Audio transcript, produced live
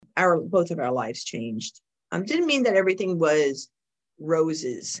both of our lives changed. Didn't mean that everything was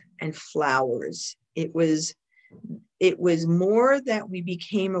roses and flowers. It was more that we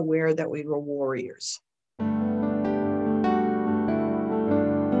became aware that we were warriors.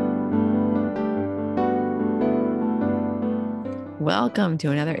 Welcome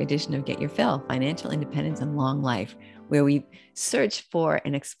to another edition of Get Your Fill, Financial Independence and Long Life, where we search for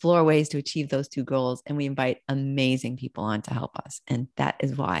and explore ways to achieve those two goals. And we invite amazing people on to help us. And that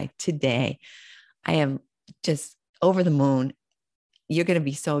is why today I am just over the moon. You're going to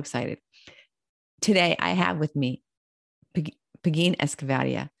be so excited. Today I have with me Pegeen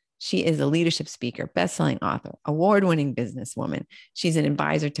Escavadia. She is a leadership speaker, best-selling author, award-winning businesswoman. She's an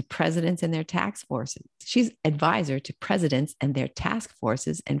advisor to presidents and their task forces. She's advisor to presidents and their task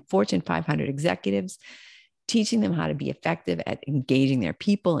forces and Fortune 500 executives, teaching them how to be effective at engaging their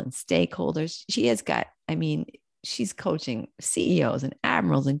people and stakeholders. She's coaching CEOs and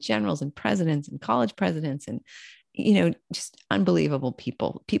admirals and generals and presidents and college presidents and, just unbelievable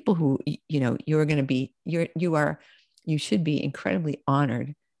people who, you should be incredibly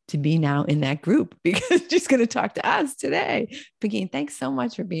honored to be now in that group because she's going to talk to us today. Pegeen, thanks so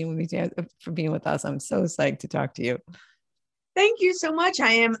much for being with us. I'm so psyched to talk to you. Thank you so much.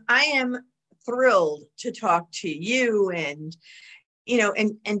 I am thrilled to talk to you and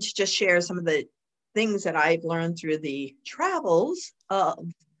to just share some of the things that I've learned through the travels of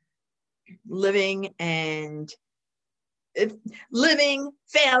living,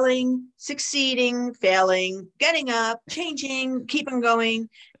 failing, succeeding, failing, getting up, changing, keeping going.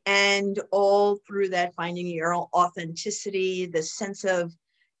 And all through that, finding your authenticity, the sense of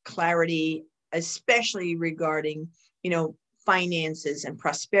clarity, especially regarding, finances and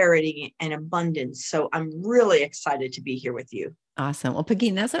prosperity and abundance. So I'm really excited to be here with you. Awesome. Well,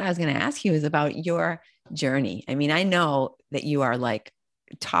 Pegeen, that's what I was going to ask you is about your journey. I mean, I know that you are like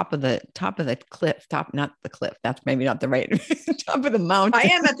top of the cliff, not the cliff. That's maybe not the right top of the mountain. I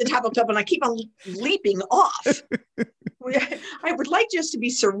am at the top of the top and I keep on leaping off. I would like just to be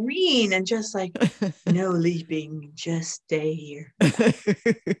serene and just like, no leaping, just stay here.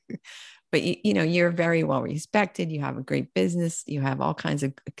 But you're very well respected. You have a great business. You have all kinds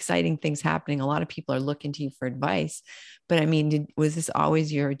of exciting things happening. A lot of people are looking to you for advice. But I mean, was this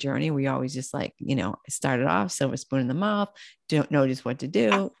always your journey? Were you always just like, started off silver spoon in the mouth, don't know just what to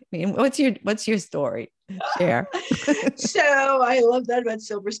do? I mean, what's your story? Share. So I love that about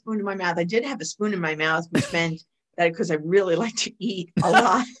silver spoon in my mouth. I did have a spoon in my mouth, which meant that because I really like to eat a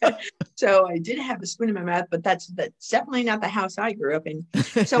lot. So I did have a spoon in my mouth, but that's definitely not the house I grew up in.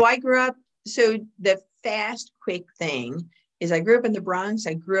 So the fast, quick thing is I grew up in the Bronx.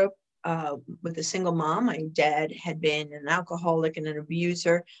 I grew up with a single mom. My dad had been an alcoholic and an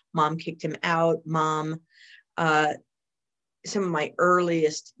abuser. Mom kicked him out. Some of my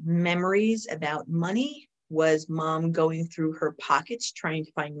earliest memories about money was mom going through her pockets, trying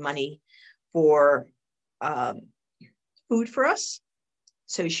to find money for food for us.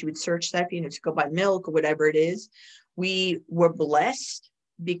 So she would search that, to go buy milk or whatever it is. We were blessed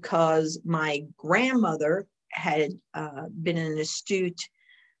because my grandmother had been an astute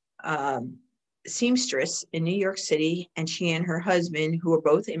seamstress in New York City, and she and her husband, who were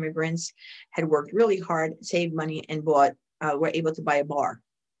both immigrants, had worked really hard, saved money, and were able to buy a bar,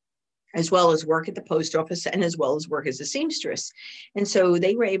 as well as work at the post office and as well as work as a seamstress. And so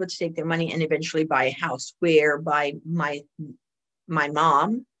they were able to take their money and eventually buy a house, whereby my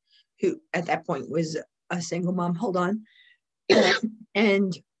mom, who at that point was a single mom,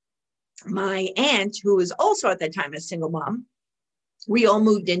 and my aunt, who was also at that time a single mom, we all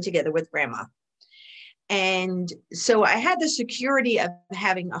moved in together with grandma. And so I had the security of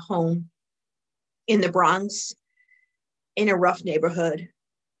having a home in the Bronx, in a rough neighborhood.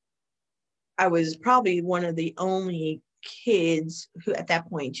 I was probably one of the only kids who, at that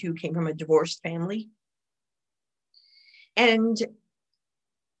point, who came from a divorced family. And,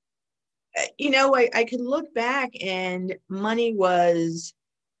 I could look back and money was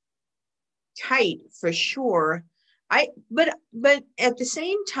tight for sure. But at the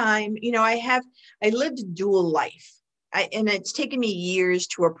same time, I lived a dual life. And it's taken me years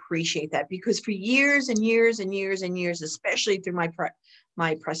to appreciate that, because for years and years and years and years, especially through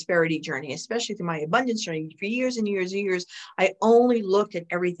my prosperity journey, especially through my abundance journey, for years and years and years, I only looked at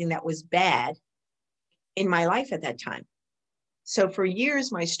everything that was bad in my life at that time. So for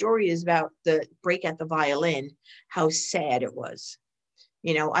years, my story is about the break at the violin, how sad it was.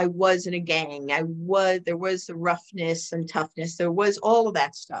 I was in a gang. There was the roughness and toughness. There was all of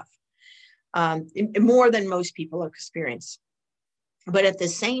that stuff, more than most people experience. But at the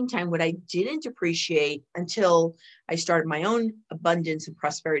same time, what I didn't appreciate until I started my own abundance and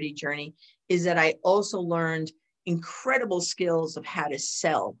prosperity journey is that I also learned incredible skills of how to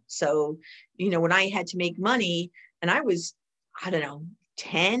sell. So, when I had to make money and I was, I don't know,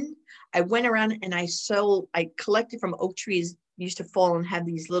 10, I went around and I collected from oak trees, used to fall and have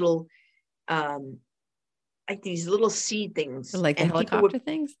these little, like these little seed things. Like the helicopter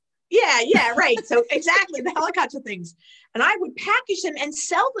things? Yeah, right. So exactly, the helicopter things. And I would package them and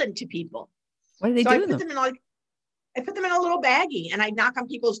sell them to people. What do they do? I put them in a little baggie and I'd knock on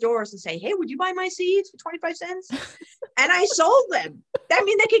people's doors and say, hey, would you buy my seeds for 25 cents? And I sold them. I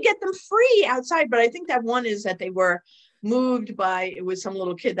mean, they could get them free outside, but I think that one is that they were moved by, it was some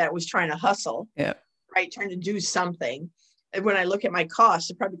little kid that was trying to hustle, right? Trying to do something. And when I look at my costs,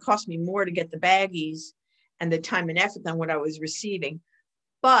 it probably cost me more to get the baggies and the time and effort than what I was receiving.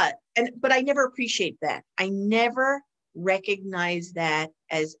 But I never appreciate that. I never recognize that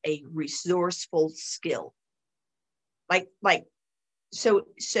as a resourceful skill.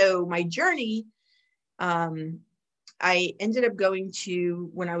 So my journey, I ended up going to,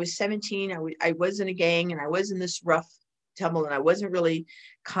 when I was 17, I was in a gang and I was in this rough tumble and I wasn't really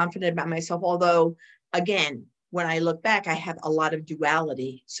confident about myself. Although, again, when I look back, I have a lot of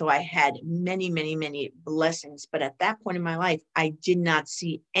duality. So I had many, many, many blessings. But at that point in my life, I did not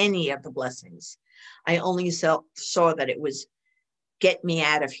see any of the blessings. I only saw that it was get me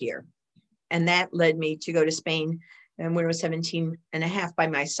out of here. And that led me to go to Spain. And when I was 17 and a half by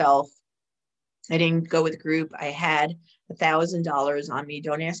myself, I didn't go with a group. I had $1,000 on me.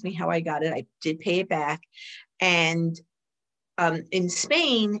 Don't ask me how I got it. I did pay it back. And in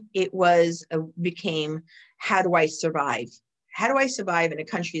Spain, it became, how do I survive? How do I survive in a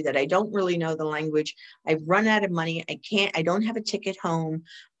country that I don't really know the language? I've run out of money. I don't have a ticket home.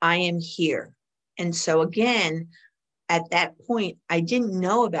 I am here. And so again, at that point, I didn't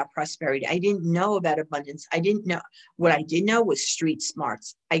know about prosperity. I didn't know about abundance. I didn't know. What I did know was street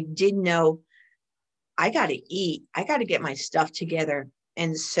smarts. I did know I got to eat. I got to get my stuff together.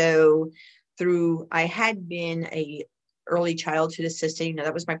 And so I had been a early childhood assistant.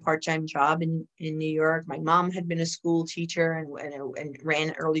 That was my part-time job in New York. My mom had been a school teacher and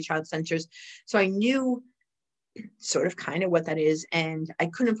ran early child centers. So I knew sort of kind of what that is. And I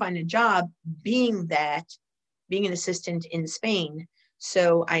couldn't find a job being an assistant in Spain.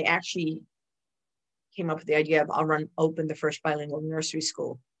 So I actually came up with the idea of open the first bilingual nursery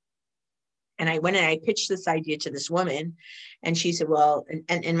school. And I went and I pitched this idea to this woman, and she said, well,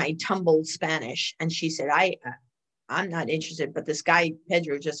 and in my tumbled Spanish, and she said, I'm not interested, but this guy,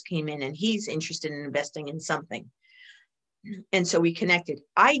 Pedro, just came in and he's interested in investing in something. And so we connected.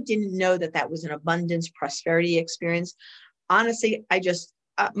 I didn't know that was an abundance prosperity experience. Honestly,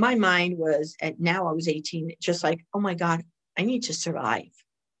 my mind was, now I was 18, just like, oh my God, I need to survive.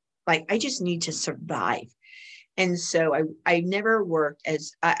 Like, I just need to survive. And so I never worked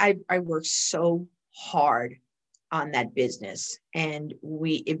I worked so hard on that business. And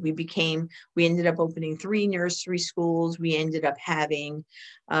we ended up opening 3 nursery schools. We ended up having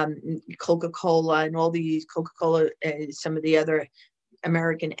Coca-Cola and all these Coca-Cola, some of the other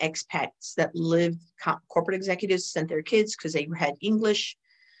American expats that lived, corporate executives sent their kids because they had English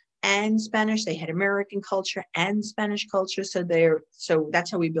and Spanish. They had American culture and Spanish culture. So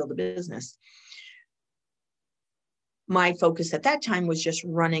that's how we build a business. My focus at that time was just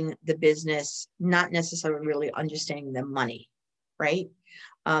running the business, not necessarily really understanding the money, right?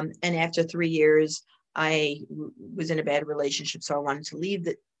 And after 3 years, I was in a bad relationship, so I wanted to leave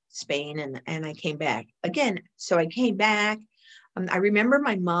Spain, and I came back again. So I came back. I remember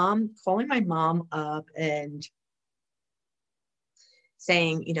calling my mom up and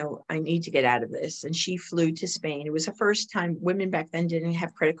saying, I need to get out of this. And she flew to Spain. It was the first time women back then didn't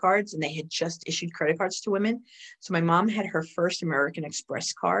have credit cards, and they had just issued credit cards to women. So my mom had her first American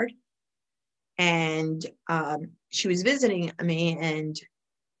Express card, and she was visiting me, and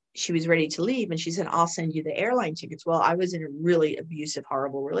she was ready to leave. And she said, I'll send you the airline tickets. Well, I was in a really abusive,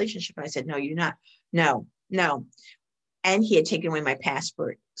 horrible relationship. And I said, no, you're not. No. And he had taken away my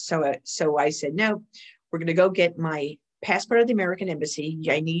passport. So I said, no, we're going to go get my passport of the American Embassy.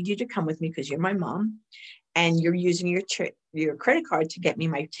 I need you to come with me because you're my mom, and you're using your credit card to get me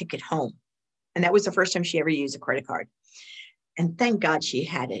my ticket home. And that was the first time she ever used a credit card. And thank God she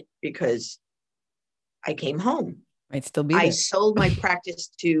had it, because I came home. Might still be there. I sold my practice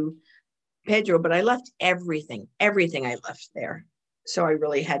to Pedro, but I left everything I left there. So I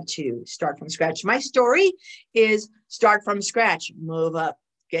really had to start from scratch. My story is start from scratch, move up,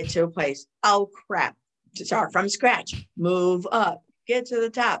 get to a place. Oh, crap. Start from scratch, move up, get to the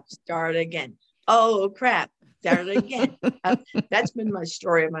top, start again. Oh, crap. at it again. That's been my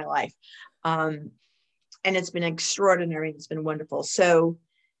story of my life. And it's been extraordinary. It's been wonderful. So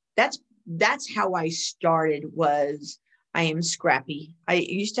that's how I started, was I am scrappy. I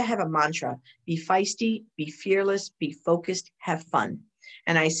used to have a mantra: be feisty, be fearless, be focused, have fun.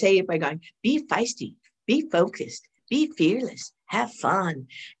 And I say it by going, be feisty, be focused, be fearless, have fun.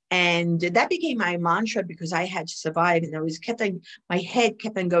 And that became my mantra because I had to survive. And my head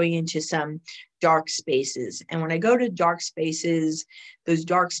kept on going into some dark spaces. And when I go to dark spaces, those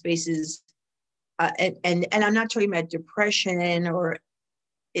dark spaces, and I'm not talking about depression or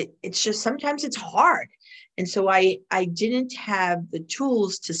it's just, sometimes it's hard. And so I didn't have the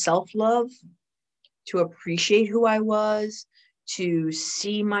tools to self-love, to appreciate who I was, to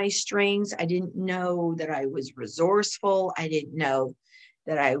see my strengths. I didn't know that I was resourceful. I didn't know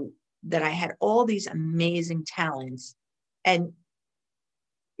that I had all these amazing talents. And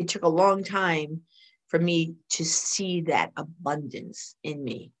it took a long time for me to see that abundance in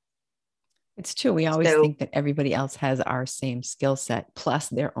me. It's true. We always think that everybody else has our same skill set plus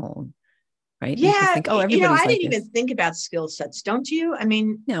their own, right? Yeah. You just think, oh, everybody's I like didn't this. even think about skill sets. Don't you? I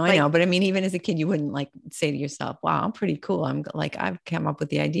mean, no, I know. But I mean, even as a kid, you wouldn't like say to yourself, wow, I'm pretty cool. I've come up with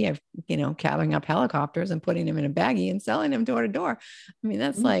the idea of, gathering up helicopters and putting them in a baggie and selling them door to door. I mean,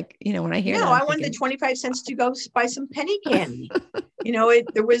 that's like, when I hear that, I wanted the 25 cents to go buy some penny candy.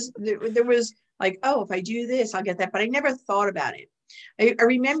 There was like, oh, if I do this, I'll get that. But I never thought about it. I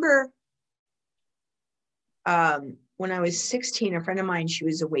remember when I was 16, a friend of mine, she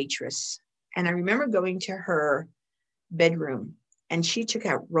was a waitress. And I remember going to her bedroom and she took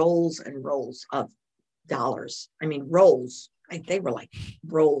out rolls and rolls of dollars. I mean, rolls. They were like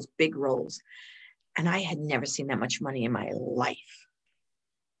rolls, big rolls. And I had never seen that much money in my life.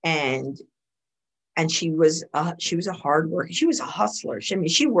 And she was a hard worker. She was a hustler.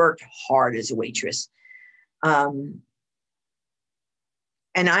 She worked hard as a waitress.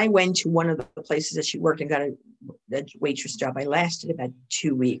 And I went to one of the places that she worked and got a waitress job. I lasted about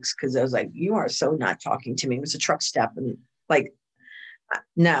 2 weeks because I was like, you are so not talking to me. It was a truck stop. And like,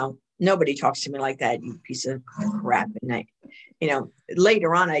 no, nobody talks to me like that, you piece of crap. And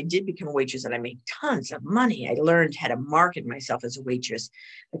later on, I did become a waitress and I made tons of money. I learned how to market myself as a waitress.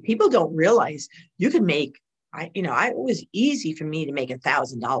 But people don't realize you can make, it was easy for me to make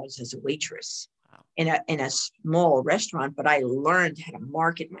 $1,000 as a waitress in a small restaurant, but I learned how to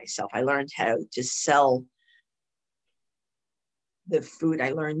market myself. I learned how to sell the food.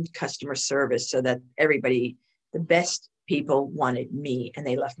 I learned customer service so that the best people wanted me and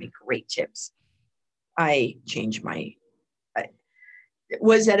they left me great tips. I changed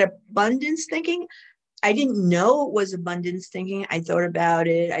was that abundance thinking? I didn't know it was abundance thinking. I thought about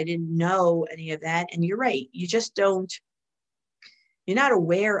it. I didn't know any of that. And you're right. You're not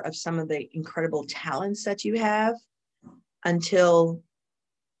aware of some of the incredible talents that you have until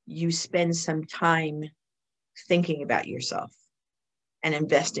you spend some time thinking about yourself and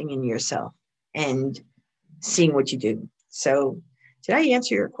investing in yourself and seeing what you do. So did I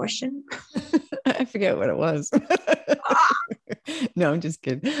answer your question? I forget what it was. No, I'm just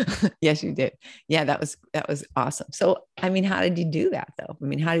kidding. Yes, you did. Yeah, that was awesome. So, I mean, how did you do that though? I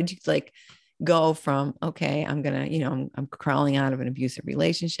mean, how did you go from, okay, I'm going to, I'm crawling out of an abusive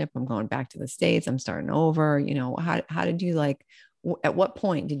relationship. I'm going back to the States. I'm starting over, how did you at what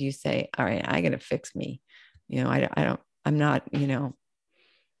point did you say, all right, I got to fix me? I'm not.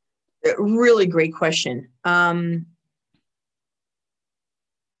 Really great question.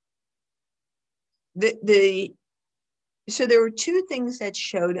 So there were two things that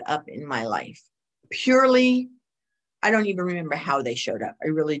showed up in my life. Purely, I don't even remember how they showed up. I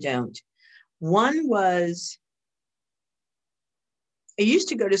really don't. One was, I used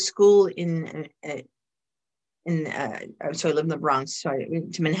to go to school so I live in the Bronx, so I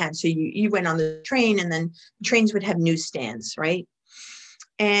went to Manhattan. So you went on the train and then trains would have newsstands, right?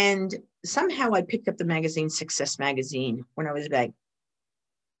 And somehow I picked up the magazine, Success Magazine, when I was back.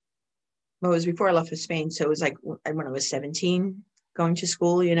 Well, it was before I left for Spain. So it was like when I was 17 going to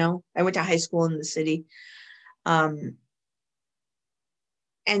school, I went to high school in the city. And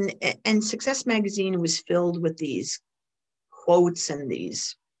Success Magazine was filled with these quotes and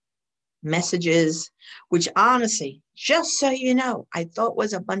these messages, which honestly, just so you know, I thought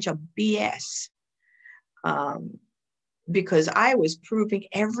was a bunch of BS. Because I was proving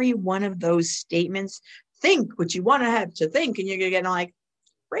every one of those statements. Think what you want to have to think, and you're going to get like,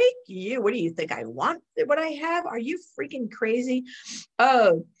 freak you. What do you think I want? What I have? Are you freaking crazy?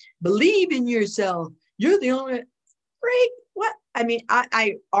 Oh, believe in yourself. You're the only freak. What? I mean,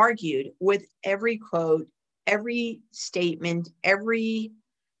 I argued with every quote, every statement, every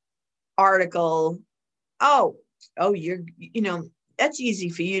article. oh, that's easy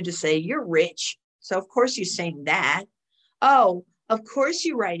for you to say. You're rich. So of course you're saying that. Oh, of course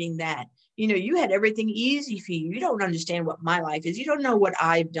you're writing that. You had everything easy for you. You don't understand what my life is. You don't know what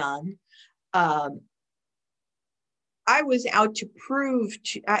I've done. I was out to prove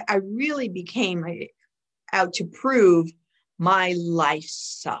I really became out to prove my life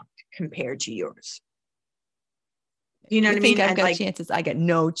sucked compared to yours. You know what I mean? I've got chances. I got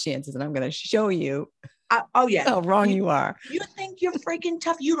no chances, and I'm going to show you. Oh yeah, how wrong you are. You think you're freaking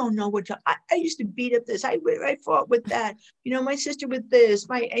tough? You don't know what. I used to beat up this. I fought with that. My sister with this.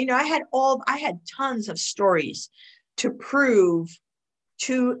 I had tons of stories to prove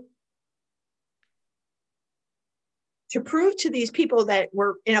to these people that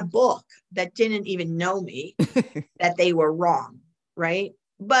were in a book that didn't even know me that they were wrong, right?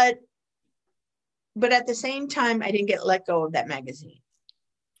 But at the same time, I didn't get let go of that magazine.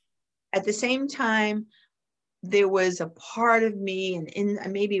 At the same time, there was a part of me, and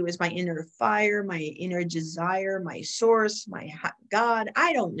maybe it was my inner fire, my inner desire, my source, my God,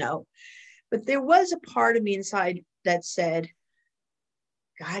 I don't know. But there was a part of me inside that said,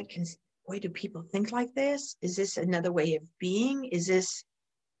 God, boy, do people think like this? Is this another way of being? Is this,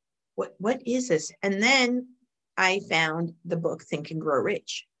 what is this? And then I found the book, Think and Grow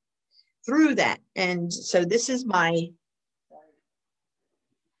Rich, through that. And so this is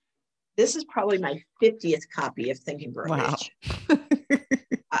probably my 50th copy of Think and Grow Rich.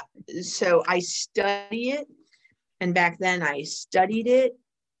 So I study it. And back then I studied it.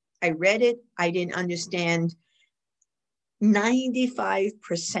 I read it. I didn't understand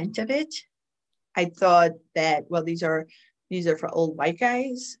 95% of it. I thought that, well, these are for old white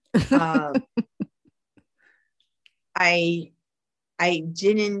guys. I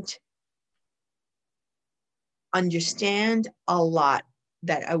didn't understand a lot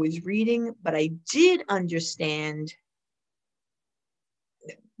that I was reading, but I did understand.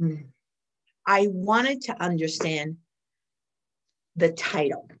 I wanted to understand the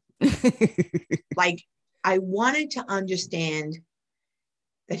title. Like, I wanted to understand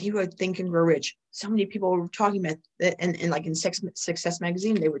that he wrote Think and Grow Rich. So many people were talking about that, and like in Success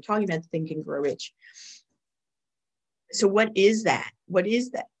Magazine, they were talking about Think and Grow Rich. So what is that? What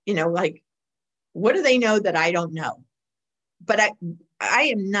is that? Like, what do they know that I don't know? But I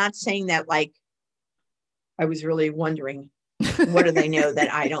am not saying that like I was really wondering, what do they know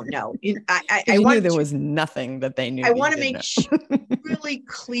that I don't know? I knew there was nothing that they knew. I want to make really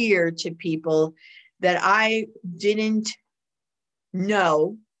clear to people that I didn't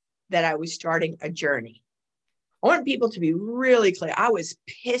know that I was starting a journey. I want people to be really clear. I was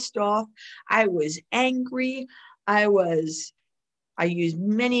pissed off. I was angry. I used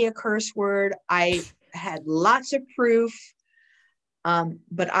many a curse word. I had lots of proof.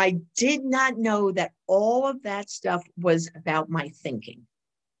 But I did not know that all of that stuff was about my thinking.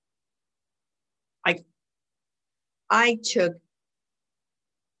 I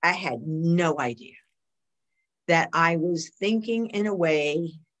had no idea that I was thinking in a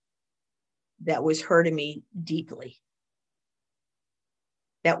way that was hurting me deeply.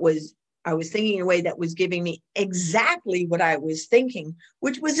 I was thinking in a way that was giving me exactly what I was thinking,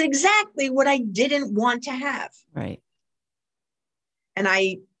 which was exactly what I didn't want to have. Right. And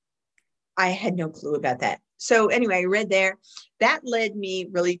I had no clue about that. So anyway, I read there. That led me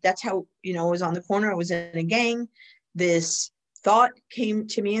really, that's how, I was on the corner. I was in a gang. This thought came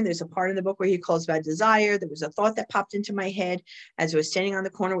to me, and there's a part in the book where he calls about desire. There was a thought that popped into my head as I was standing on the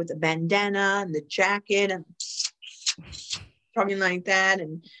corner with the bandana and the jacket and talking like that,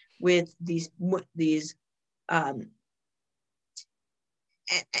 and with these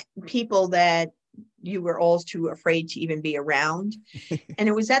people that you were all too afraid to even be around. And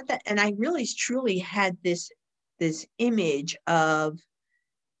it was at that, and I really truly had this image of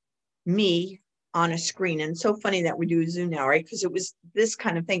me on a screen. And it's so funny that we do Zoom now, right? Because it was this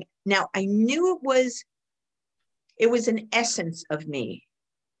kind of thing. Now I knew it was an essence of me.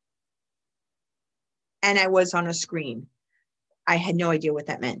 And I was on a screen. I had no idea what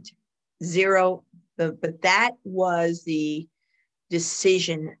that meant. Zero. But that was the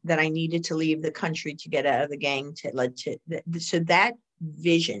decision that I needed to leave the country to get out of the gang so that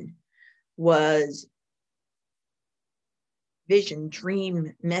vision was vision,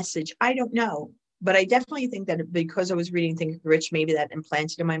 dream, message. I don't know, but I definitely think that because I was reading Think Rich, maybe that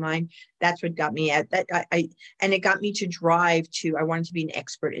implanted in my mind. That's what got me at that. And it got me to drive to, I wanted to be an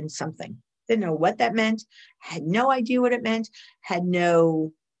expert in something. Didn't know what that meant. Had no idea what it meant. Had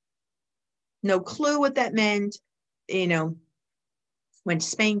no clue what that meant. Went to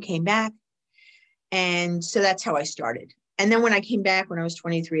Spain, came back. And so that's how I started. And then when I came back, when I was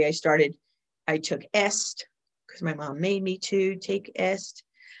 23, I started I took EST because my mom made me to take EST.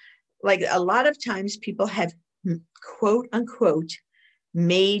 Like a lot of times people have, quote unquote,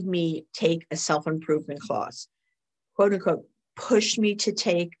 made me take a self-improvement class, quote unquote, pushed me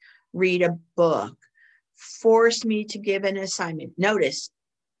to read a book, forced me to give an assignment. Notice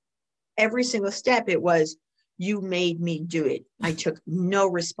every single step, it was, you made me do it. I took no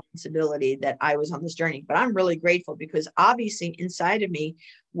responsibility that I was on this journey, but I'm really grateful because obviously inside of me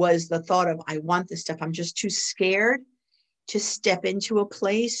was the thought of, I want this stuff. I'm just too scared to step into a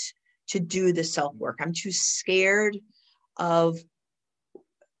place to do the self-work. I'm too scared of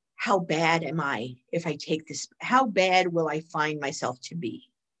how bad am I if I take this? How bad will I find myself to be?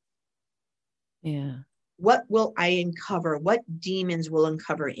 Yeah. What will I uncover? What demons will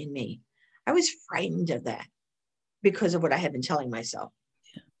uncover in me? I was frightened of that because of what I had been telling myself.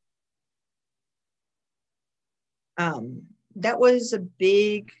 Yeah. That was a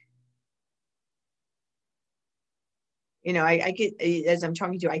big, I get, as I'm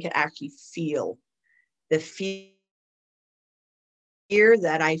talking to you, I could actually feel the fear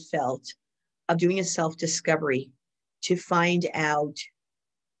that I felt of doing a self-discovery to find out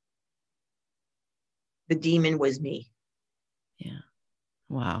the demon was me. Yeah.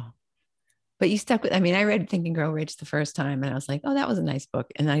 Wow. But you stuck with, I read Think and Grow Rich the first time and I was like, oh, that was a nice book.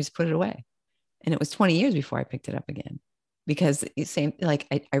 And I just put it away. And it was 20 years before I picked it up again because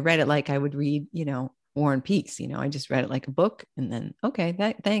I read it like I would read, War and Peace, I just read it like a book and then, okay,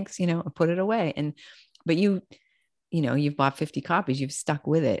 thanks, I put it away. But you've bought 50 copies, you've stuck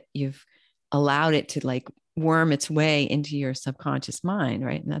with it. You've allowed it to like worm its way into your subconscious mind.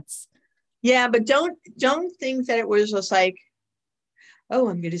 Right. And that's. Yeah. But don't think that it was just like, oh,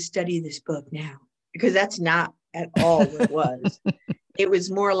 I'm going to study this book now, because that's not at all what it was. It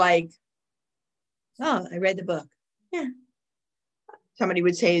was more like, oh, I read the book. Yeah. Somebody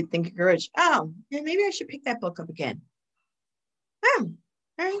would say, Think and Grow Rich. Oh, yeah, maybe I should pick that book up again. Oh,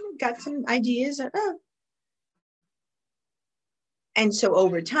 I got some ideas. Oh. And so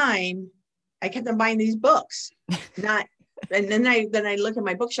over time, I kept on buying these books. And then I look at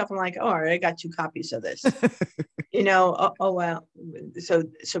my bookshelf. I'm like, oh, I got 2 copies of this. Oh well. So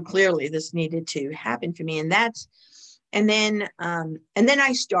clearly this needed to happen for me, and then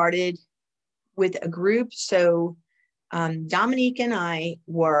I started with a group. So Dominique and I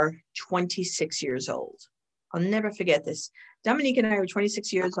were 26 years old. I'll never forget this. Dominique and I were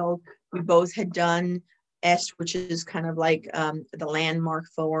 26 years old. We both had done EST, which is kind of like the landmark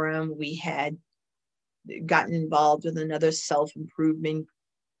forum. We had gotten involved with another self-improvement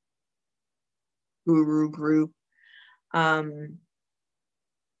guru group. And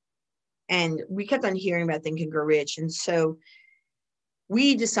we kept on hearing about Think and Grow Rich. And so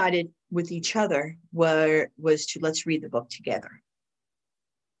we decided with each other was to let's read the book together.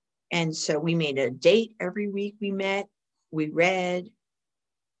 And so we made a date every week. We met, we read,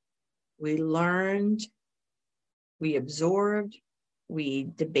 we learned, we absorbed, we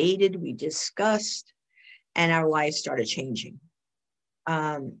debated, we discussed, and our lives started changing.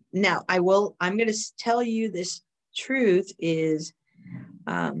 Now I'm going to tell you this truth is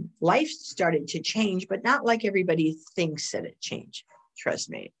life started to change, but not like everybody thinks that it changed. Trust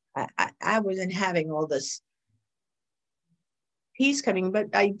me. I wasn't having all this peace coming, but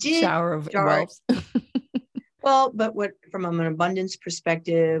I did shower of wealth. Well, but from an abundance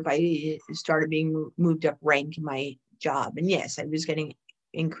perspective, I started being moved up rank in my job. And yes, I was getting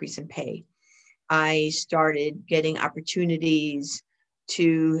increase in pay. I started getting opportunities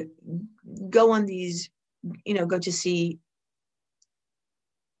to go on these, go to see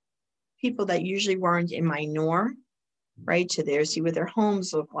people that usually weren't in my norm, right? To see what their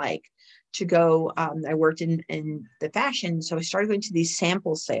homes look like, to go, I worked in the fashion. So I started going to these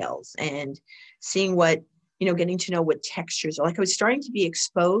sample sales and seeing what, getting to know what textures are like. I was starting to be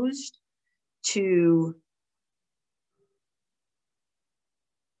exposed to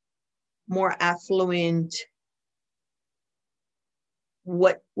more affluent,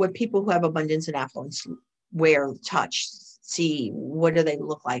 what people who have abundance and affluence wear, touch, see, what do they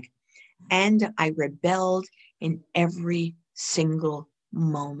look like? And I rebelled in every single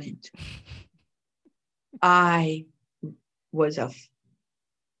moment.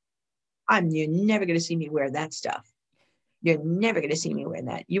 You're never going to see me wear that stuff. You're never going to see me wear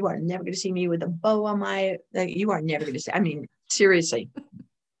that. You are never going to see me with a bow on you are never going to see, seriously.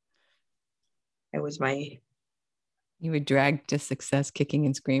 It was you were dragged to success, kicking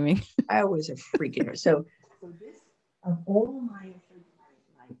and screaming. I was a freaking, so this, of all my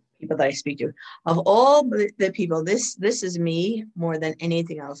people that I speak to, of all the people, this is me more than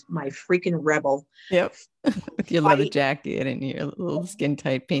anything else, my freaking rebel. Yep. With your leather jacket and your little skin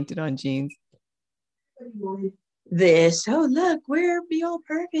tight painted on jeans. this. Oh, look, we're be all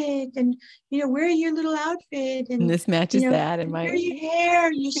perfect, and wear your little outfit, And and this matches that, and wear your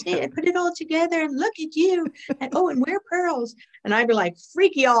hair. You say, put it all together, and look at you, and and wear pearls. And I'd be like,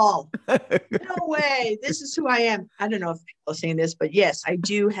 freak y'all, no way. This is who I am. I don't know if people are saying this, but yes, I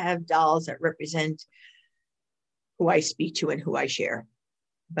do have dolls that represent who I speak to and who I share.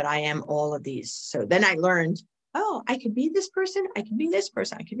 But I am all of these. So then I learned, oh, I could be this person. I can be this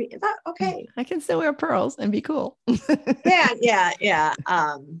person. I could be that. Okay. I can still wear pearls and be cool. Yeah. Yeah,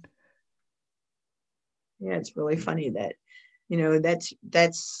 it's really funny that,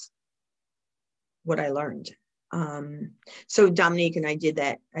 that's what I learned. So Dominique and I did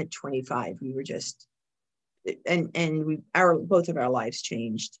that at 25. We were just, and both of our lives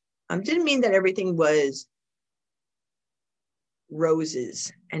changed. Didn't mean that everything was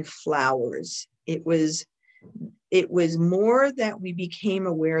roses and flowers. It was more that we became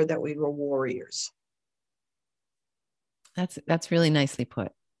aware that we were warriors. That's really nicely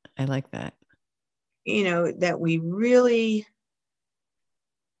put. I like that. That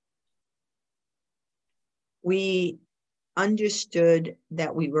we understood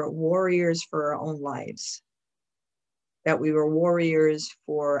that we were warriors for our own lives, that we were warriors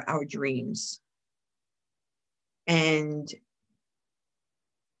for our dreams. And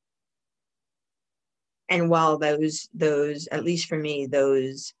while those, at least for me,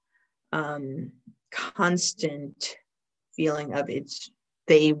 those constant feeling of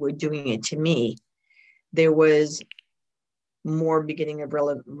they were doing it to me, there was more beginning of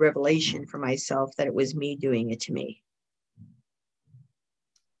revelation for myself that it was me doing it to me.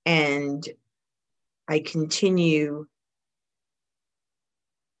 And I continue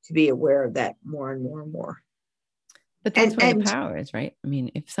to be aware of that more and more and more. But that's where the power is, right? I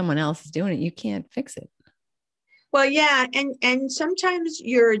mean, if someone else is doing it, you can't fix it. Well, yeah. And sometimes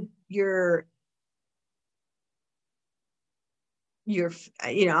I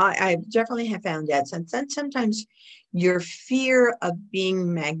definitely have found that sometimes your fear of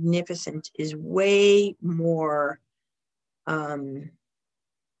being magnificent is way more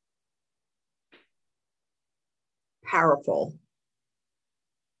powerful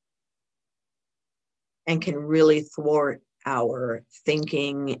and can really thwart our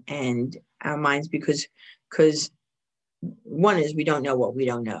thinking and our minds, because one is we don't know what we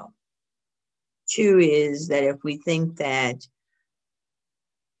don't know. Two is that if we think that,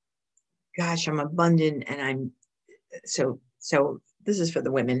 gosh, I'm abundant and I'm so this is for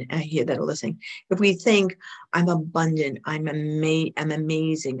the women I hear that are listening. If we think I'm abundant, I'm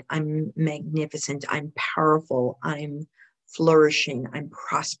amazing, I'm magnificent, I'm powerful, I'm flourishing, I'm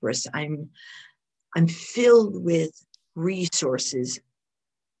prosperous, I'm filled with resources,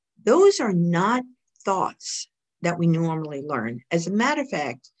 those are not thoughts that we normally learn. As a matter of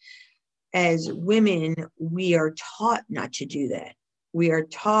fact, as women, we are taught not to do that. We are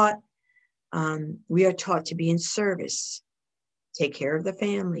taught to be in service, take care of the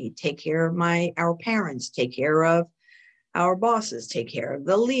family, take care of our parents, take care of our bosses, take care of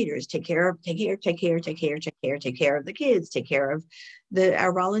the leaders, take care of the kids, take care of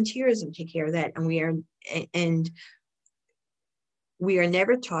our volunteerism, take care of that. And we are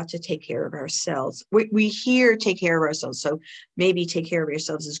never taught to take care of ourselves. We hear take care of ourselves. So maybe take care of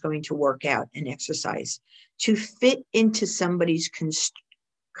yourselves is going to work out and exercise to fit into somebody's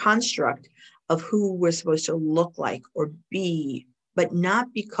construct of who we're supposed to look like or be, but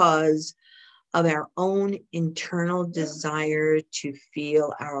not because of our own internal desire to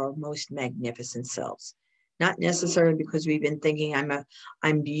feel our most magnificent selves. Not necessarily because we've been thinking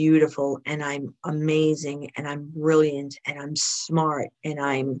I'm beautiful and I'm amazing and I'm brilliant and I'm smart and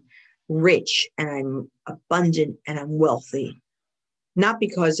I'm rich and I'm abundant and I'm wealthy. Not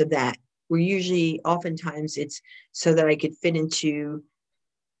because of that. Oftentimes it's so that I could fit into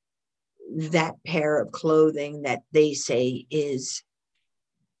that pair of clothing that they say is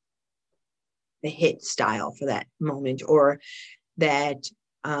the hit style for that moment, or that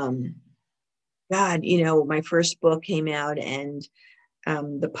God, my first book came out and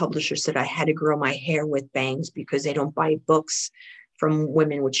the publisher said I had to grow my hair with bangs because they don't buy books from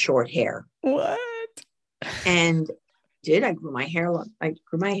women with short hair. What? And I grew my hair long. I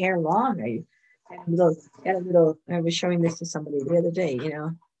got a little, I was showing this to somebody the other day,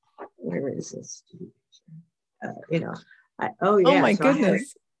 where is this? Oh my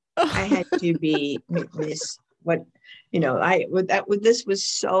goodness. I had to be this, this was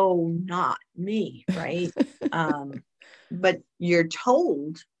so not me, right? But you're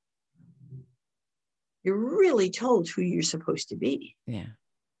really told who you're supposed to be. Yeah.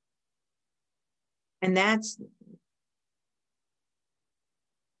 And that's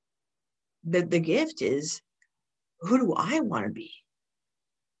the gift is, who do I want to be?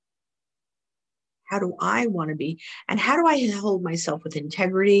 How do I want to be? And how do I hold myself with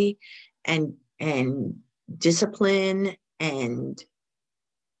integrity and discipline and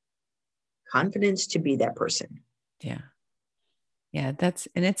confidence to be that person? Yeah. Yeah.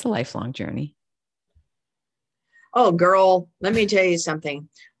 And it's a lifelong journey. Oh, girl, let me tell you something.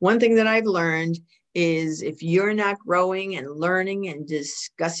 One thing that I've learned is if you're not growing and learning and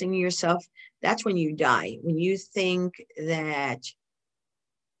discussing yourself, that's when you die. When you think that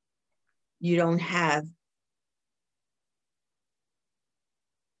you don't have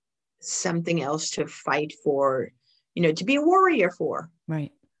something else to fight for, to be a warrior for.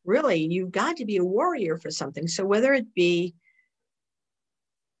 Right. Really, you've got to be a warrior for something. So whether it be,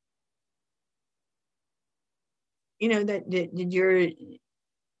 that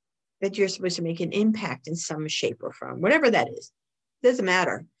you're supposed to make an impact in some shape or form, whatever that is, doesn't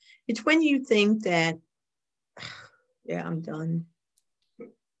matter. It's when you think that, yeah, I'm done,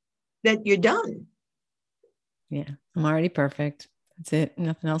 that you're done. Yeah. I'm already perfect. That's it.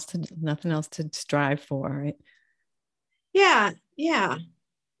 Nothing else to strive for. Right. Yeah. Yeah.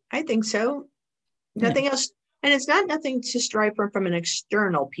 I think so. Nothing else. And it's not nothing to strive for from an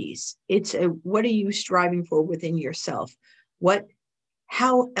external piece. It's what are you striving for within yourself?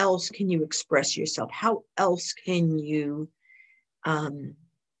 How else can you express yourself? How else can you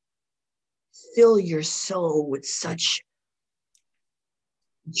fill your soul with such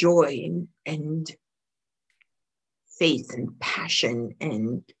joy and faith and passion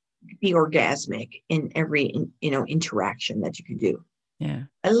and be orgasmic in every interaction that you can do? Yeah.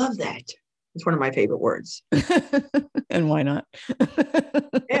 I love that. It's one of my favorite words. And why not?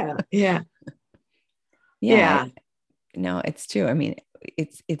 Yeah. No, it's true. I mean,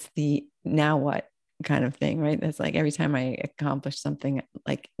 it's the now what kind of thing, right? That's like every time I accomplish something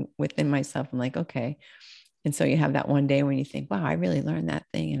like within myself, I'm like, okay. And so you have that one day when you think, wow, I really learned that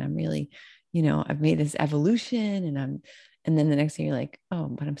thing. And I'm really, I've made this evolution and then the next thing you're like, oh,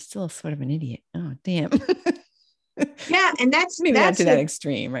 but I'm still sort of an idiot. Oh, damn. Yeah. And that's maybe not to that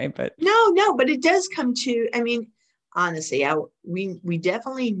extreme, right? But no, but it does come to, I mean, honestly, we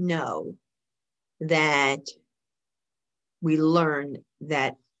definitely know that we learn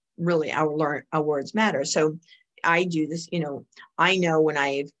that really our words matter. So I do this, I know when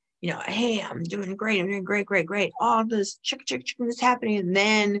I've, hey, I'm doing great. Great. All this chicken is happening. And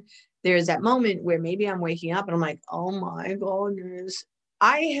then there's that moment where maybe I'm waking up and I'm like, oh my goodness,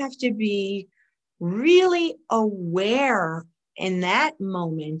 I have to be really aware in that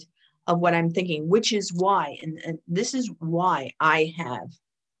moment of what I'm thinking, which is why, and this is why I have,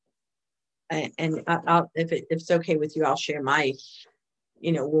 and if it's okay with you, I'll share my,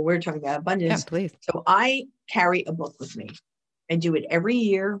 when we're talking about abundance. Yeah, please. So I carry a book with me. I do it every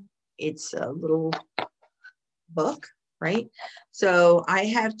year. It's a little book, right? So I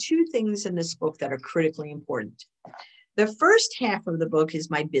have two things in this book that are critically important. The first half of the book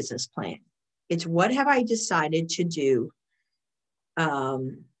is my business plan. It's what have I decided to do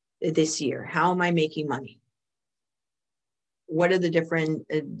this year? How am I making money? What are the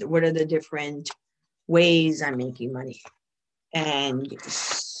different ways I'm making money? And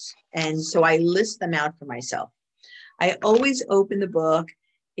so I list them out for myself. I always open the book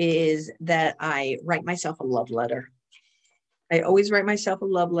is that I write myself a love letter. I always write myself a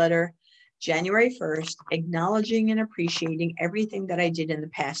love letter, January 1st, acknowledging and appreciating everything that I did in the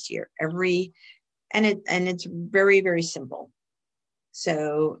past year. And it's very, very simple.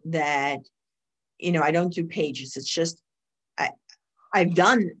 So that, I don't do pages. It's just, I've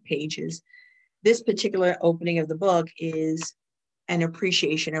done pages. This particular opening of the book is an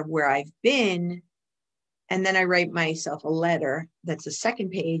appreciation of where I've been. And then I write myself a letter. That's the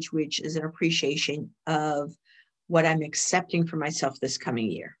second page, which is an appreciation of what I'm accepting for myself this coming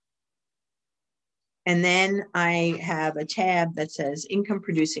year. And then I have a tab that says income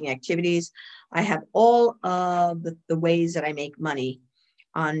producing activities. I have all of the ways that I make money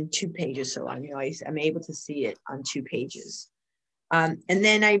on 2 pages. So I'm able to see it on 2 pages. And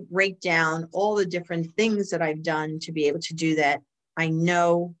then I break down all the different things that I've done to be able to do that. I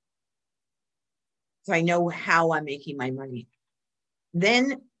know how I'm making my money.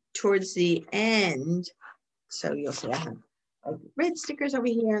 Then towards the end, so you'll see I have red stickers over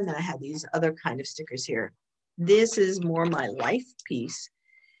here, and then I have these other kind of stickers here. This is more my life piece.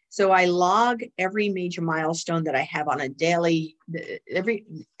 So I log every major milestone that I have on a daily, every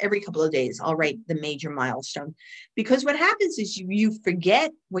couple of days, I'll write the major milestone. Because what happens is you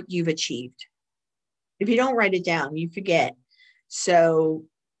forget what you've achieved. If you don't write it down, you forget. So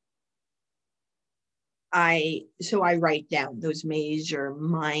so I write down those major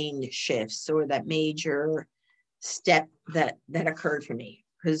mind shifts or that major step that occurred for me,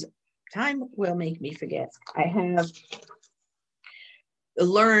 because time will make me forget. I have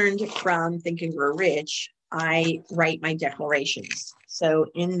learned from Think and Grow Rich, I write my declarations. So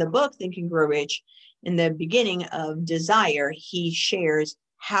in the book, Think and Grow Rich, in the beginning of Desire, he shares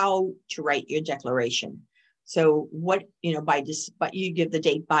how to write your declaration. So what, but you give the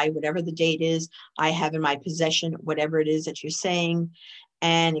date by whatever the date is. I have in my possession whatever it is that you're saying.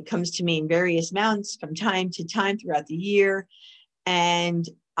 And it comes to me in various amounts from time to time throughout the year. And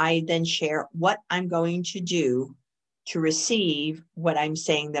I then share what I'm going to do to receive what I'm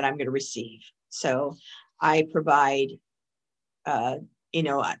saying that I'm going to receive. So I provide, I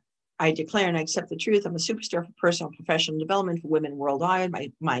declare and I accept the truth. I'm a superstar for personal and professional development for women worldwide.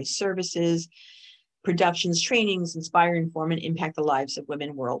 My services, productions, trainings, inspire, inform, and impact the lives of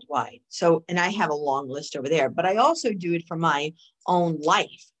women worldwide. So, and I have a long list over there, but I also do it for my own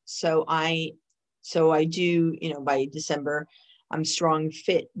life. So I do, by December, I'm strong,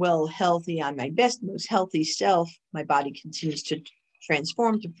 fit, well, healthy. I'm my best, most healthy self. My body continues to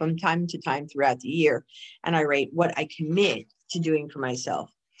transform from time to time throughout the year. And I write what I commit to doing for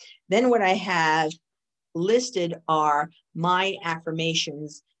myself. Then what I have listed are my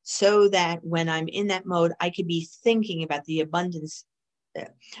affirmations, so that when I'm in that mode, I could be thinking about the abundance.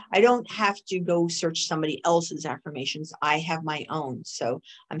 I don't have to go search somebody else's affirmations. I have my own. So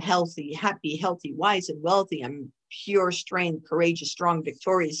I'm healthy, happy, healthy, wise, and wealthy. I'm pure strength, courageous, strong,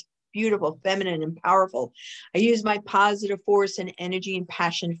 victorious, beautiful, feminine, and powerful. I use my positive force and energy and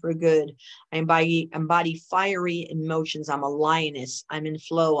passion for good. I embody fiery emotions. I'm a lioness. I'm in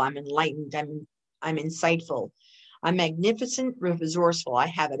flow. I'm enlightened. I'm insightful. I'm magnificent, resourceful. I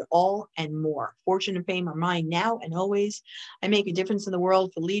have it all and more. Fortune and fame are mine now and always. I make a difference in the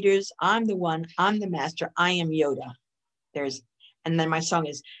world for leaders. I'm the one. I'm the master. I am Yoda. And then my song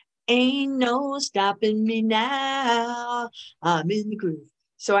is, ain't no stopping me now. I'm in the groove.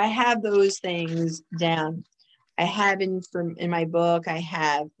 So I have those things down. I have in my book, I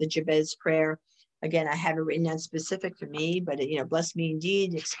have the Jabez prayer. Again, I have it written down specific for me, but bless me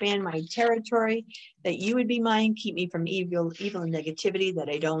indeed, expand my territory, that you would be mine, keep me from evil and negativity, that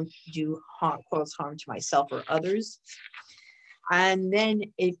I don't do cause harm to myself or others. And then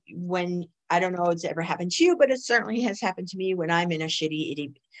when I don't know if it's ever happened to you, but it certainly has happened to me when I'm in a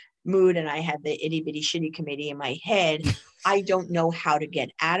itty mood and I have the itty bitty shitty committee in my head, I don't know how to get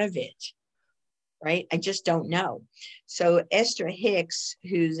out of it. Right? I just don't know. So Esther Hicks,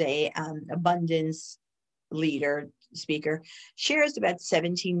 who's a abundance leader, speaker, shares about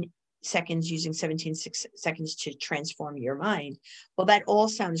 17 seconds, using 17 seconds to transform your mind. Well, that all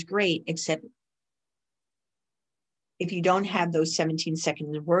sounds great, except if you don't have those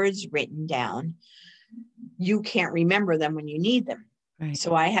 17-second words written down, you can't remember them when you need them. Right.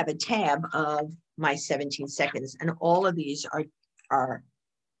 So I have a tab of my 17 seconds, and all of these are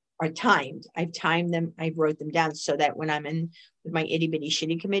timed. I've timed them. I wrote them down so that when I'm in with my itty bitty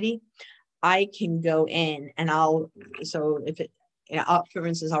shitty committee, I can go in and for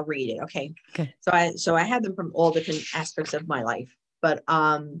instance, I'll read it. Okay. So I have them from all different aspects of my life, but,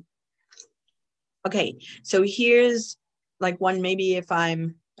 okay. So here's like one, maybe if I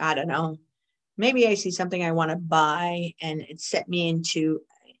don't know, maybe I see something I want to buy and it set me into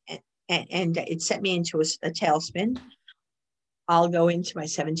a tailspin. I'll go into my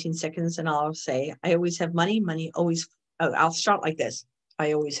 17 seconds and I'll say, I always have money. Money always, I'll start like this.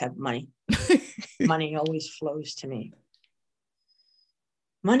 I always have money. Money always flows to me.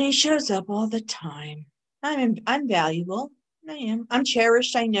 Money shows up all the time. I'm valuable. I am. I'm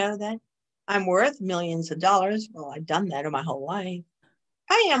cherished. I know that. I'm worth millions of dollars. Well, I've done that in my whole life.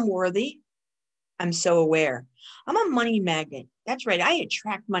 I am worthy. I'm so aware. I'm a money magnet. That's right. I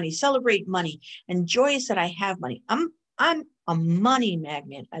attract money, celebrate money, and joyous that I have money. I'm a money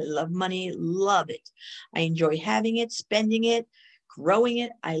magnet. I love money, love it. I enjoy having it, spending it, growing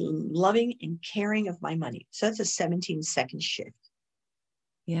it. I'm loving and caring of my money. So that's a 17-second shift.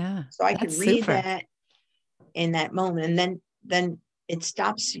 Yeah. So I can read that in that moment. And then it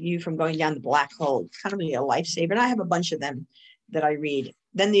stops you from going down the black hole. It's kind of a lifesaver. And I have a bunch of them that I read.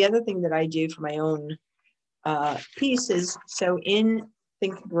 Then the other thing that I do for my own piece is, so in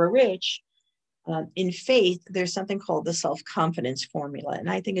Think and Grow Rich, in faith, there's something called the self-confidence formula. And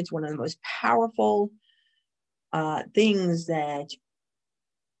I think it's one of the most powerful things that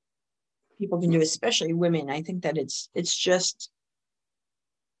people can do, especially women. I think that it's just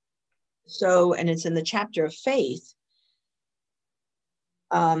so, and it's in the chapter of faith.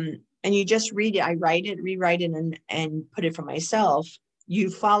 And you just read it. I write it, rewrite it, and put it for myself. you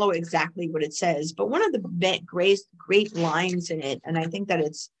follow exactly what it says. But one of the great lines in it, and I think that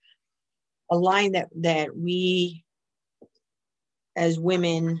it's a line that we as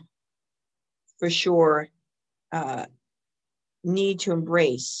women for sure need to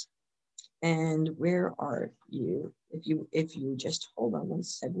embrace. And where are you? If you just hold on one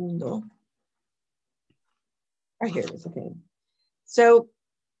segundo. Right here it is. Okay. So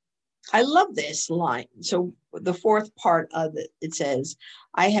I love this line. So the fourth part of it says,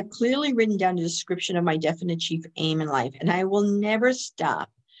 I have clearly written down a description of my definite chief aim in life, and I will never stop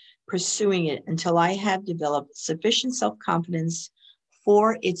pursuing it until I have developed sufficient self-confidence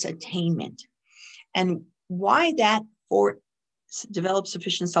for its attainment. And why that for develop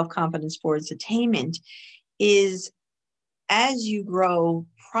sufficient self-confidence for its attainment is, as you grow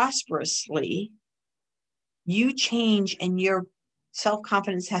prosperously, you change and your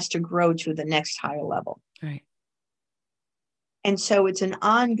self-confidence has to grow to the next higher level. Right. And so it's an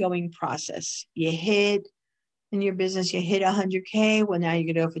ongoing process. You hit in your business, you hit 100K. Well, now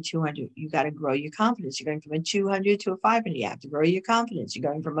you're going to go for 200. You got to grow your confidence. You're going from a 200 to a 500. You have to grow your confidence.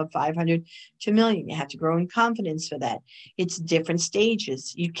 You're going from a 500 to a million. You have to grow in confidence for that. It's different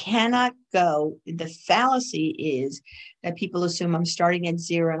stages. You cannot go. The fallacy is that people assume I'm starting at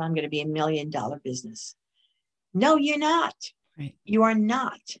zero and I'm going to be $1 million business. No, you're not. Right. You are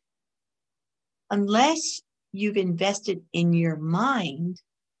not. Unless you've invested in your mind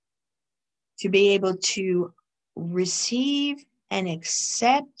to be able to receive and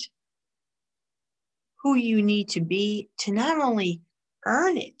accept who you need to be to not only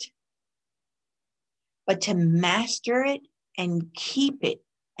earn it, but to master it and keep it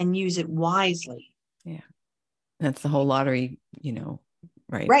and use it wisely. Yeah. That's the whole lottery,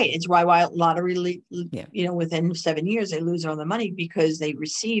 right? Right. It's why lottery, within 7 years, they lose all the money because they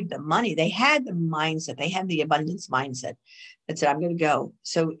received the money. They had the mindset. They had the abundance mindset that said, I'm going to go.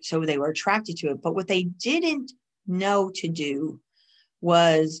 So they were attracted to it. But what they didn't know to do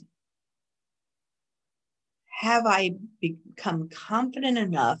was, have I become confident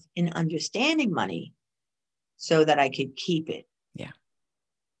enough in understanding money so that I could keep it? Yeah.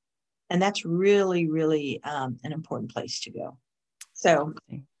 And that's really, really an important place to go. So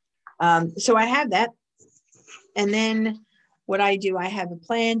I have that. And then what I do, I have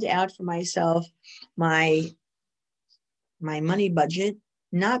planned out for myself my money budget,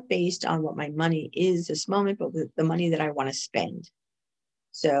 not based on what my money is this moment, but the money that I want to spend.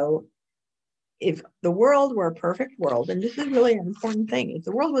 So if the world were a perfect world, and this is really an important thing, if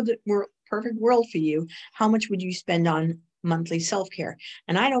the world were a perfect world for you, how much would you spend on monthly self-care?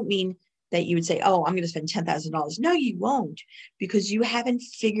 And I don't mean that you would say, oh, I'm going to spend $10,000. No, you won't, because you haven't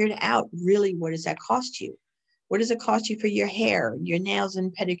figured out really what does that cost you. What does it cost you for your hair, your nails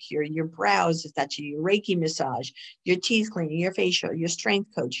and pedicure, your brows, if that's your Reiki massage, your teeth cleaning, your facial, your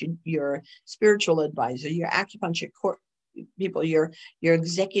strength coach, your spiritual advisor, your acupuncture people, your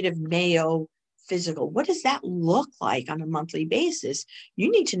executive Mayo physical? What does that look like on a monthly basis?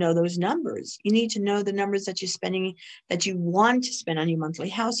 You need to know those numbers. You need to know the numbers that you're spending, that you want to spend on your monthly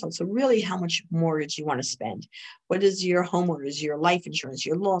household. So really, how much mortgage you want to spend? What is your homeowners, your life insurance,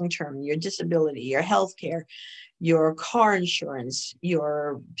 your long-term, your disability, your healthcare, your car insurance,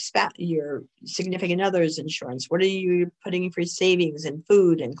 your significant other's insurance? What are you putting for savings and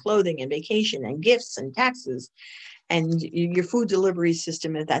food and clothing and vacation and gifts and taxes? And your food delivery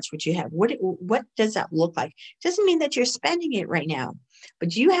system, if that's what you have. What does that look like? It doesn't mean that you're spending it right now,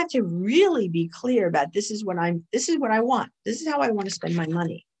 but you have to really be clear about, this is what I want. This is how I want to spend my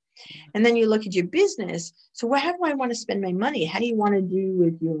money. And then you look at your business. So how do I want to spend my money? How do you want to do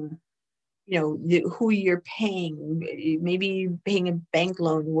with your, who you're paying? Maybe paying a bank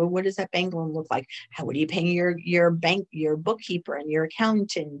loan. What does that bank loan look like? What are you paying your bookkeeper and your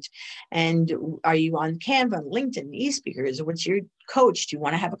accountant? And are you on Canva, LinkedIn, eSpeakers? What's your coach? Do you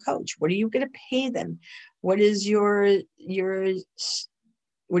want to have a coach? What are you going to pay them? What is what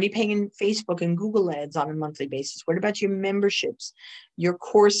are you paying in Facebook and Google ads on a monthly basis? What about your memberships, your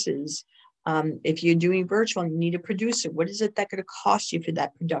courses? If you're doing virtual and you need a producer, what is it that going to cost you for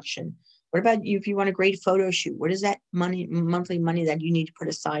that production? What about you if you want a great photo shoot? What is that monthly money that you need to put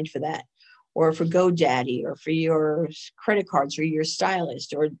aside for that? Or for GoDaddy, or for your credit cards, or your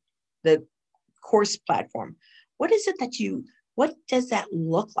stylist, or the course platform? What is it what does that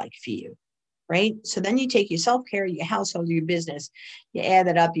look like for you? Right? So then you take your self-care, your household, your business, you add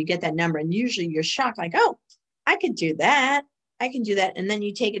that up, you get that number, and usually you're shocked, like, oh, I could do that. I can do that. And then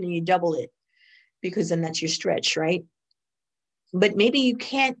you take it and you double it, because then that's your stretch, right? but maybe you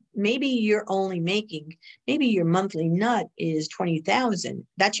can't, maybe you're only making, maybe your monthly nut is 20,000.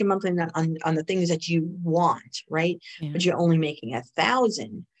 That's your monthly nut on the things that you want, right? Yeah. But you're only making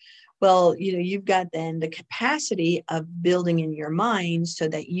 1,000. Well, you've got then the capacity of building in your mind so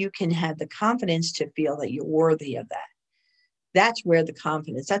that you can have the confidence to feel that you're worthy of that. That's where the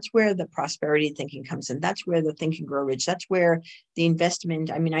confidence, that's where the prosperity thinking comes in. That's where the Think and Grow Rich, that's where the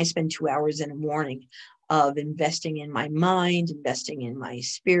investment. I mean, I spend 2 hours in the morning of investing in my mind, investing in my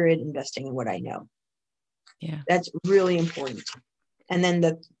spirit, investing in what I know. Yeah. That's really important. And then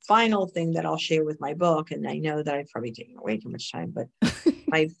the final thing that I'll share with my book, and I know that I've probably taken away too much time, but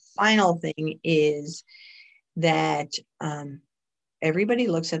my final thing is that everybody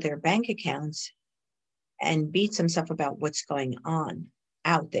looks at their bank accounts and beats themselves about what's going on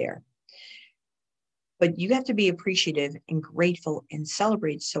out there. But you have to be appreciative and grateful and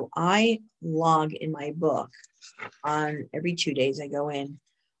celebrate. So I log in my book on every 2 days, I go in,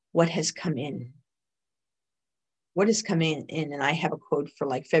 what has come in? What has come in? And I have a quote for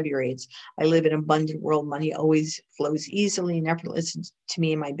like February. It's, I live in an abundant world. Money always flows easily and effortlessly to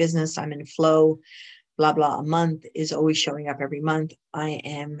me in my business. I'm in flow, blah, blah. A month is always showing up every month. I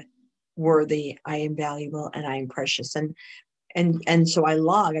am worthy, I am valuable, and I am precious. And so I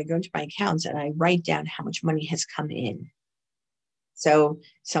go into my accounts and I write down how much money has come in. So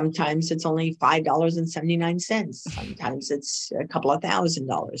sometimes it's only $5.79. Sometimes it's a couple of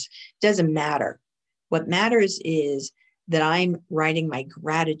 $1,000s. Doesn't matter. What matters is that I'm writing my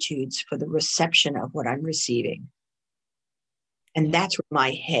gratitudes for the reception of what I'm receiving. And that's where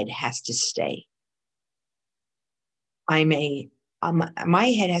my head has to stay. My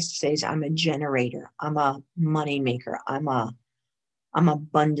head has to say is I'm a generator. I'm a money maker. I'm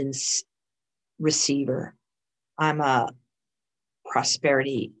abundance receiver. I'm a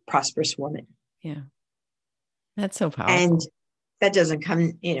prosperous woman. Yeah. That's so powerful. And that doesn't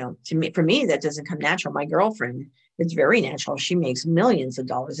come, to me, for me, that doesn't come natural. My girlfriend, it's very natural. She makes millions of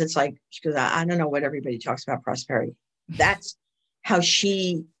dollars. It's like, she goes, I don't know what everybody talks about prosperity. That's how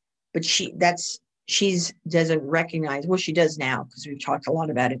she doesn't recognize, well, she does now because we've talked a lot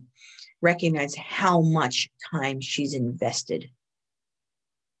about it, recognize how much time she's invested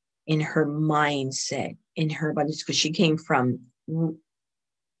in her mindset, in her abundance, because she came from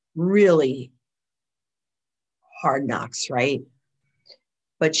really hard knocks, right?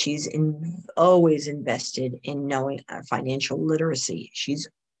 But she's always invested in knowing financial literacy.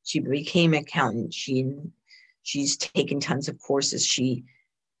 She became an accountant. She's taken tons of courses.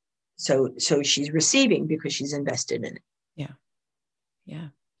 So she's receiving because she's invested in it. Yeah. Yeah.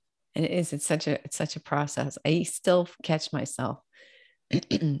 And it's such a process. I still catch myself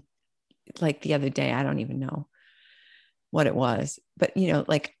like the other day, I don't even know what it was, but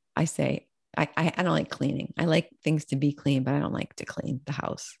like I say, I don't like cleaning. I like things to be clean, but I don't like to clean the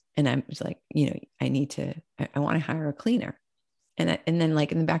house. And I'm just like, I want to hire a cleaner. And then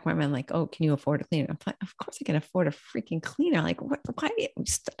like in the back of my mind, I'm like, oh, can you afford a cleaner? I'm like, of course I can afford a freaking cleaner. Like, why do you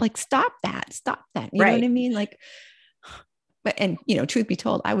stop that? You know what I mean? Like, but, and truth be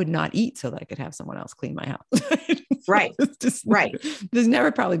told, I would not eat so that I could have someone else clean my house. Right. Right. There's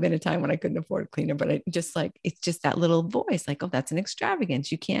never probably been a time when I couldn't afford a cleaner, but it's just that little voice like, oh, that's an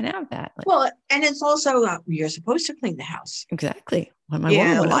extravagance. You can't have that. Like, well, and it's also, you're supposed to clean the house. Exactly.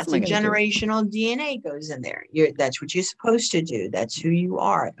 Lots of generational DNA goes in there. That's what you're supposed to do. That's who you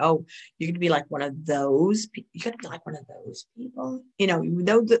are. Oh, you're going to be like one of those. You're going to be like one of those people.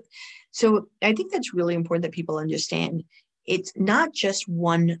 So I think that's really important that people understand. It's not just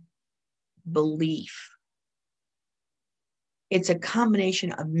one belief. It's a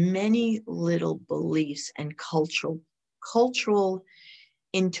combination of many little beliefs and cultural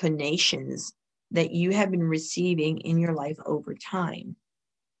intonations that you have been receiving in your life over time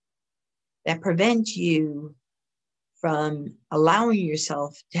that prevent you from allowing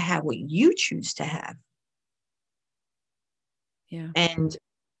yourself to have what you choose to have. Yeah. And,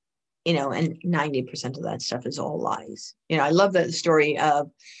 and 90% of that stuff is all lies. I love the story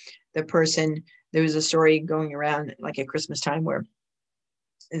of the person. There was a story going around like at Christmas time where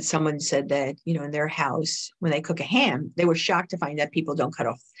someone said that, in their house, when they cook a ham, they were shocked to find that people don't cut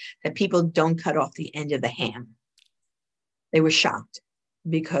off the end of the ham. They were shocked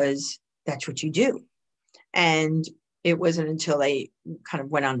because that's what you do. And it wasn't until they kind of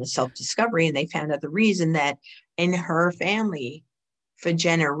went on the self-discovery and they found out the reason that in her family for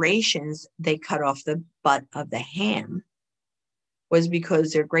generations, they cut off the butt of the ham was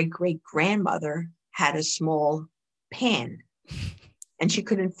because their great-great-grandmother had a small pan and she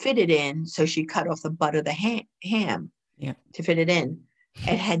couldn't fit it in. So she cut off the butt of the ham to fit it in.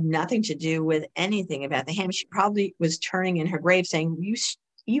 It had nothing to do with anything about the ham. She probably was turning in her grave saying,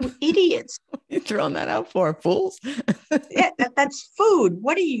 you idiots. You're throwing that out for fools. Yeah, that's food.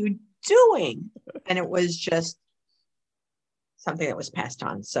 What are you doing? And it was just something that was passed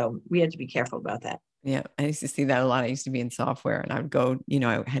on. So we had to be careful about that. Yeah, I used to see that a lot. I used to be in software and I would go,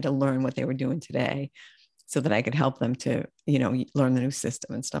 I had to learn what they were doing today so that I could help them to, learn the new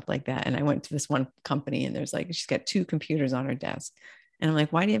system and stuff like that. And I went to this one company and there's she's got 2 computers on her desk. And I'm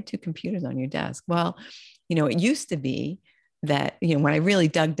like, why do you have 2 computers on your desk? Well, it used to be that, when I really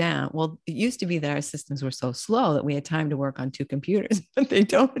dug down, well, it used to be that our systems were so slow that we had time to work on 2 computers, but they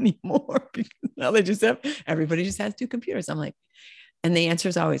don't anymore because now everybody just has 2 computers. I'm like, and the answer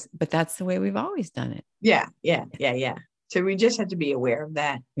is always, but that's the way we've always done it. Yeah. So we just have to be aware of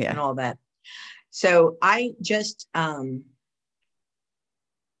that and all that. So I just, I'm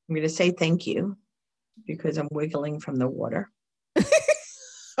going to say thank you because I'm wiggling from the water.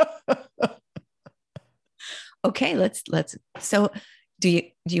 Okay, so do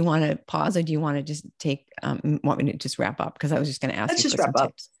you want to pause or do you want to just want me to just wrap up? Because I was just going to ask Let's you just for wrap some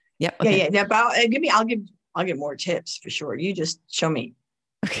up. Tips. Yep. Okay. Yeah. But I'll give more tips for sure. You just show me.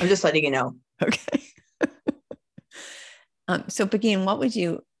 Okay. I'm just letting you know. Okay. So Begin, what would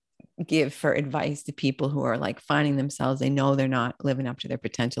you give for advice to people who are finding themselves, they know they're not living up to their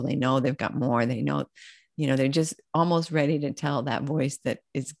potential. They know they've got more. They know, they're just almost ready to tell that voice that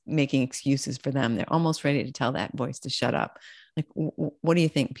is making excuses for them. They're almost ready to tell that voice to shut up. What do you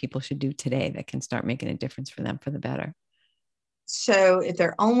think people should do today that can start making a difference for them for the better? So if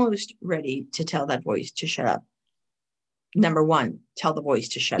they're almost ready to tell that voice to shut up, number 1, tell the voice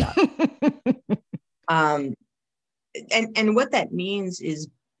to shut up. And what that means is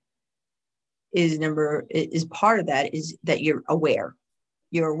part of that is that you're aware.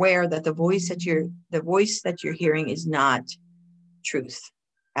 You're aware that the voice that you're hearing is not truth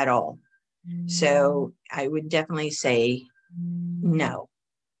at all. So I would definitely say no.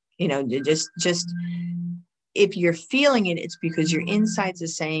 Just if you're feeling it, it's because your insides are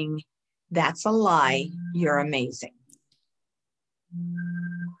saying that's a lie. You're amazing.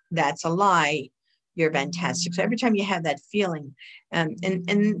 That's a lie. You're fantastic. So every time you have that feeling, and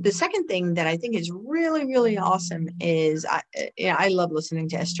the second thing that I think is really, really awesome is I love listening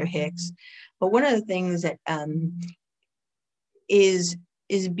to Esther Hicks, but one of the things that is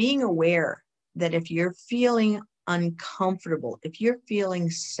being aware that if you're feeling uncomfortable, if you're feeling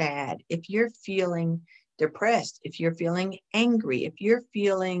sad, if you're feeling depressed, if you're feeling angry, if you're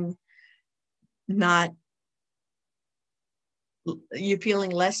feeling you're feeling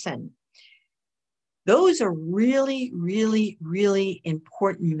less than. Those are really, really, really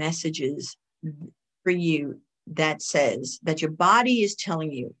important messages for you that says that your body is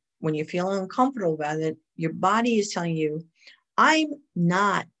telling you when you're feeling uncomfortable about it, your body is telling you, I'm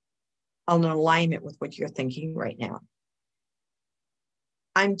not in alignment with what you're thinking right now.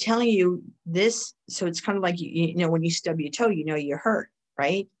 I'm telling you this. So it's kind of like, when you stub your toe, you're hurt,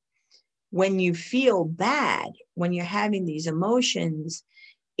 right? When you feel bad, when you're having these emotions,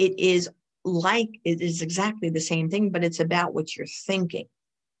 it is exactly the same thing, but it's about what you're thinking.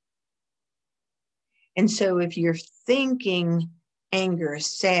 And so if you're thinking anger,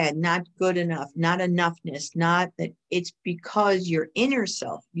 sad, not good enough, not enoughness, not that, it's because your inner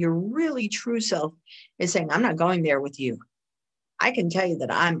self, your really true self is saying, I'm not going there with you. I can tell you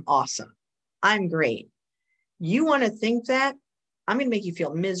that I'm awesome. I'm great. You want to think that? I'm going to make you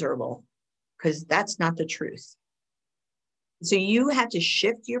feel miserable because that's not the truth. So you have to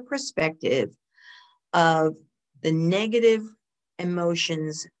shift your perspective of the negative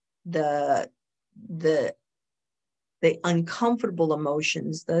emotions, the uncomfortable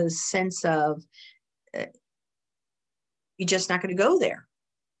emotions, the sense of you're just not going to go there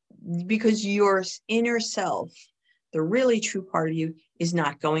because your inner self, the really true part of you, is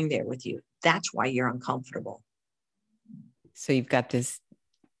not going there with you. That's why you're uncomfortable. So you've got this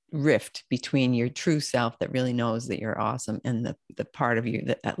rift between your true self that really knows that you're awesome and the part of you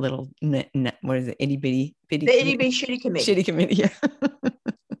that little what is it, itty bitty shitty committee. Yeah.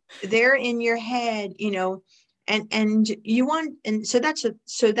 They're in your head, and you want, and so that's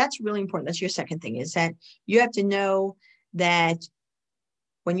really important. That's your second thing, is that you have to know that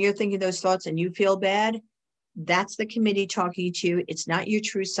when you're thinking those thoughts and you feel bad, that's the committee talking to you. It's not your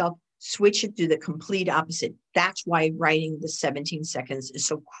true self. Switch it to the complete opposite. That's why writing the 17 seconds is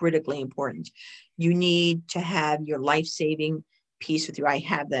so critically important. You need to have your life-saving piece with you. I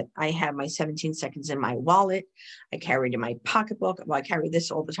have that. I have my 17 seconds in my wallet. I carry it in my pocketbook. Well, I carry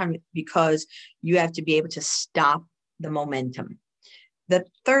this all the time because you have to be able to stop the momentum. The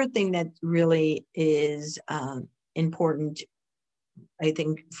third thing that really is important I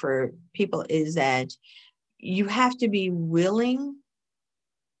think for people is that you have to be willing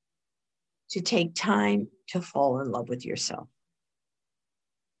to take time to fall in love with yourself.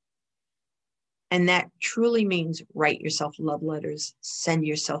 And that truly means write yourself love letters, send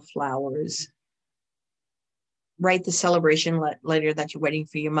yourself flowers, write the celebration letter that you're waiting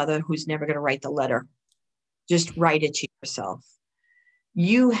for your mother who's never going to write the letter. Just write it to yourself.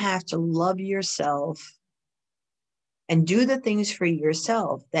 You have to love yourself and do the things for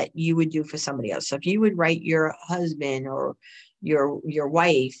yourself that you would do for somebody else. So if you would write your husband or your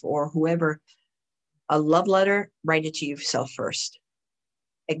wife or whoever a love letter, write it to yourself first.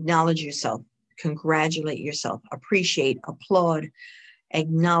 Acknowledge yourself, congratulate yourself, appreciate, applaud,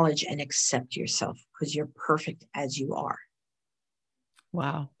 acknowledge, and accept yourself because you're perfect as you are.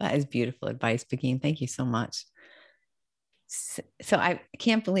 Wow, that is beautiful advice, Pegeen. Thank you so much. So I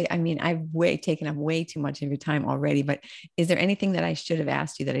can't believe, I mean, I've taken up way too much of your time already, but is there anything that I should have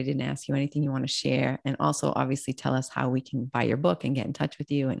asked you that I didn't ask you? Anything you want to share? And also obviously tell us how we can buy your book and get in touch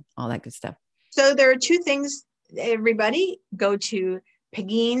with you and all that good stuff. So there are two things, everybody. Go to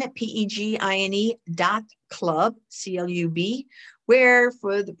Pegeen, PEGINE.club, CLUB, where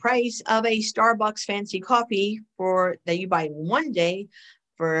for the price of a Starbucks fancy coffee that you buy one day,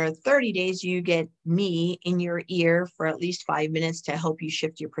 for 30 days, you get me in your ear for at least 5 minutes to help you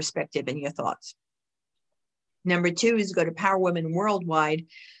shift your perspective and your thoughts. Number two is go to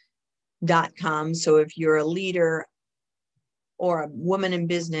powerwomenworldwide.com. So if you're a leader or a woman in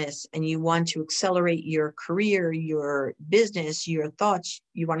business and you want to accelerate your career, your business, your thoughts,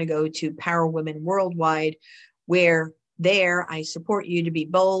 you want to go to Power Women Worldwide, where there I support you to be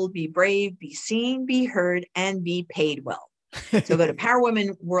bold, be brave, be seen, be heard, and be paid well. So go to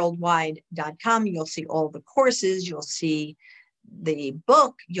powerwomenworldwide.com. You'll see all the courses. You'll see the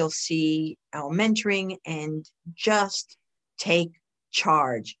book. You'll see our mentoring, and just take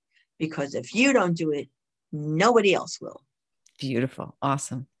charge, because if you don't do it, nobody else will. Beautiful.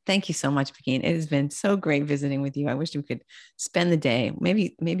 Awesome. Thank you so much, Pegeen. It has been so great visiting with you. I wish we could spend the day.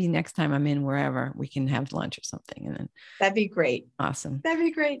 Maybe next time I'm in wherever, we can have lunch or something. And then that'd be great. Awesome. That'd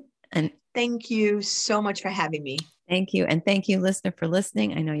be great. And thank you so much for having me. Thank you. And thank you, listener, for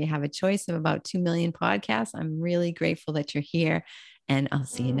listening. I know you have a choice of about 2 million podcasts. I'm really grateful that you're here, and I'll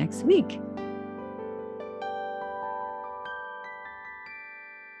see you next week.